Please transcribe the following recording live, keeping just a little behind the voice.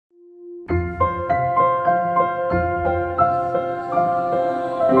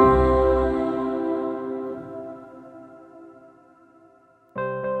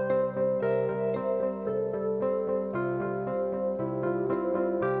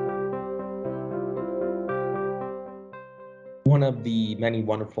One of the many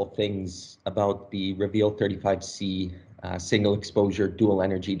wonderful things about the Reveal 35C single exposure dual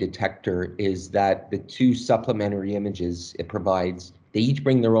energy detector is that the two supplementary images it provides, they each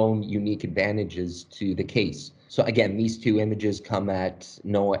bring their own unique advantages to the case. So again, these two images come at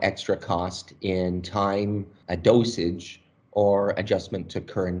no extra cost in time, a dosage, or adjustment to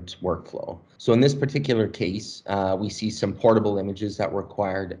current workflow. So in this particular case, we see some portable images that were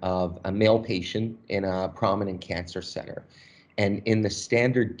acquired of a male patient in a prominent cancer center. And in the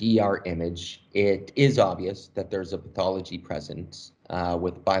standard DR image, it is obvious that there's a pathology present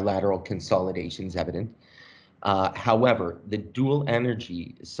with bilateral consolidations evident. However, the dual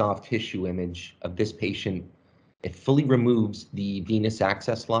energy soft tissue image of this patient, it fully removes the venous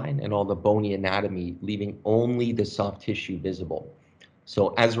access line and all the bony anatomy, leaving only the soft tissue visible.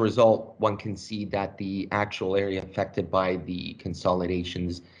 So as a result, one can see that the actual area affected by the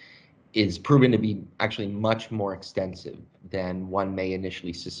consolidations is proven to be actually much more extensive than one may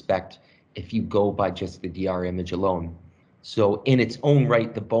initially suspect if you go by just the DR image alone. So in its own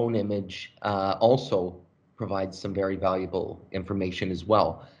right, the bone image also provides some very valuable information as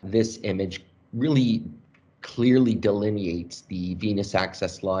well. This image really clearly delineates the venous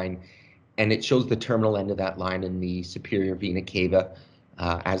access line, and it shows the terminal end of that line in the superior vena cava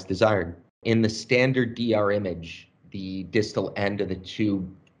as desired. In the standard DR image, the distal end of the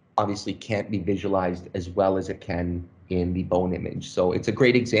tube obviously can't be visualized as well as it can in the bone image. So it's a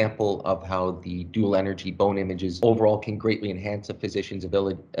great example of how the dual energy bone images overall can greatly enhance a physician's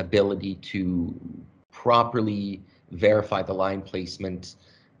ability to properly verify the line placement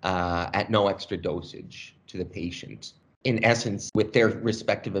at no extra dosage to the patient. In essence, with their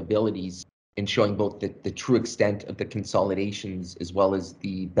respective abilities in showing both the true extent of the consolidations as well as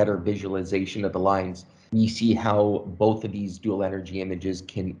the better visualization of the lines, we see how both of these dual energy images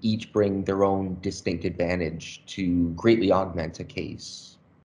can each bring their own distinct advantage to greatly augment a case.